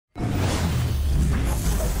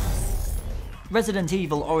Resident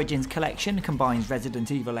Evil Origins Collection combines Resident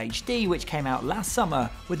Evil HD, which came out last summer,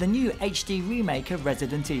 with the new HD remake of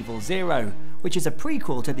Resident Evil 0, which is a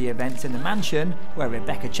prequel to the events in the mansion, where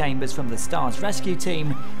Rebecca Chambers from the STARS rescue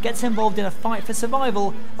team gets involved in a fight for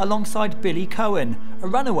survival alongside Billy Cohen, a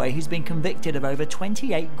runaway who's been convicted of over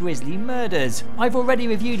 28 grisly murders. I've already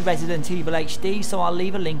reviewed Resident Evil HD, so I'll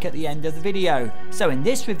leave a link at the end of the video. So in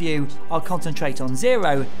this review, I'll concentrate on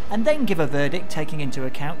 0 and then give a verdict taking into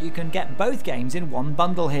account you can get both games in one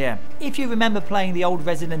bundle here. If you remember playing the old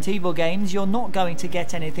Resident Evil games, you're not going to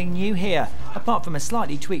get anything new here, apart from a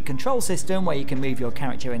slightly tweaked control system where you can move your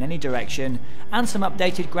character in any direction, and some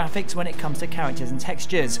updated graphics when it comes to characters and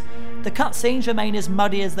textures. The cutscenes remain as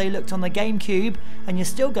muddy as they looked on the GameCube, and you're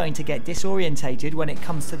still going to get disorientated when it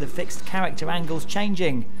comes to the fixed character angles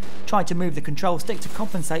changing. Try to move the control stick to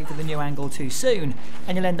compensate for the new angle too soon,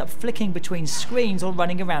 and you'll end up flicking between screens or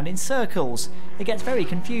running around in circles. It gets very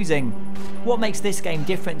confusing. What makes this game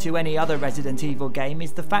different to any other Resident Evil game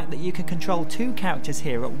is the fact that you can control two characters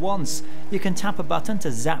here at once. You can tap a button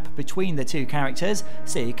to zap between the two characters,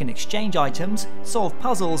 so you can exchange items, solve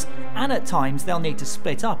puzzles, and at times they'll need to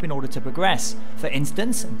split up in order to progress. For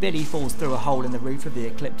instance, Billy falls through a hole in the roof of the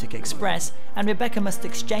Ecliptic Express, and Rebecca must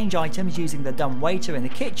exchange items using the dumb waiter in the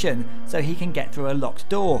kitchen so he can get through a locked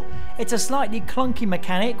door. It's a slightly clunky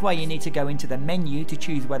mechanic where you need to go into the menu to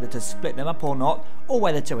choose whether to split them up or not, or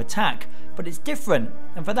whether to attack, but it's different,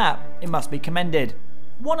 and for that it must be commended.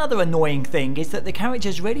 One other annoying thing is that the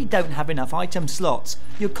characters really don't have enough item slots.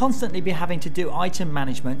 You'll constantly be having to do item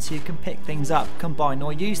management so you can pick things up, combine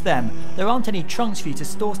or use them. There aren't any trunks for you to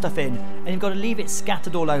store stuff in, and you've got to leave it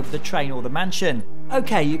scattered all over the train or the mansion.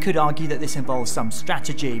 Okay, you could argue that this involves some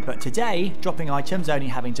strategy, but today, dropping items only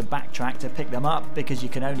having to backtrack to pick them up because you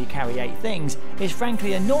can only carry 8 things is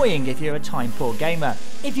frankly annoying if you're a time-poor gamer.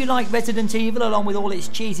 If you like Resident Evil along with all its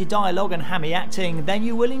cheesy dialogue and hammy acting, then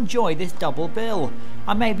you will enjoy this double bill.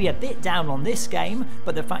 I may be a bit down on this game,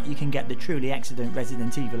 but the fact you can get the truly excellent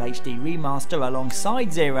Resident Evil HD remaster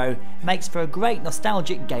alongside 0 makes for a great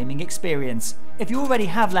nostalgic gaming experience. If you already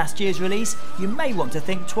have last year's release, you may want to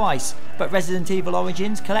think twice, but Resident Evil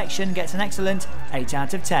Origins Collection gets an excellent 8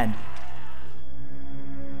 out of 10.